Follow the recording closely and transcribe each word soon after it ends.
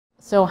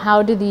So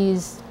how do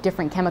these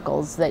different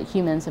chemicals that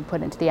humans have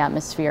put into the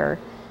atmosphere,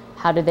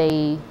 how do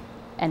they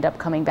end up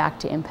coming back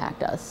to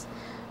impact us?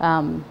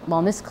 Well,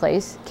 in this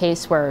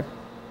case where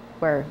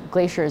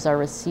glaciers are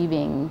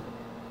receiving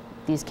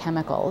these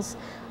chemicals,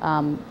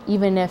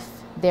 even if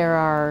there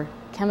are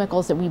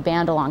chemicals that we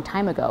banned a long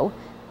time ago,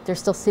 they're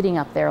still sitting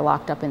up there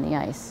locked up in the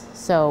ice.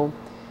 So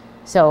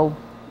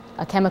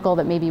a chemical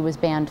that maybe was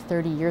banned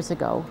 30 years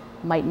ago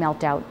might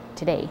melt out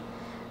today.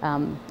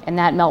 And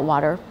that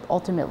meltwater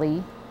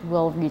ultimately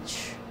will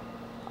reach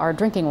our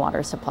drinking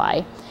water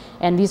supply.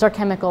 And these are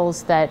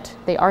chemicals that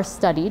they are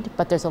studied,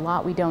 but there's a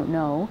lot we don't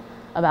know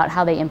about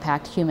how they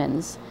impact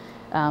humans.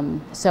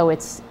 So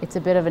it's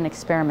a bit of an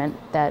experiment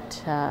that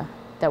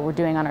we're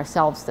doing on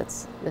ourselves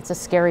that's a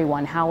scary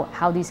one,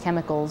 how these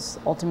chemicals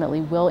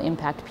ultimately will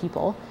impact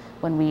people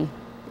when we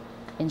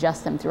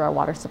ingest them through our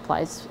water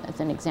supplies. As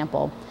an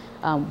example,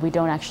 we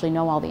don't actually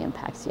know all the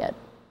impacts yet.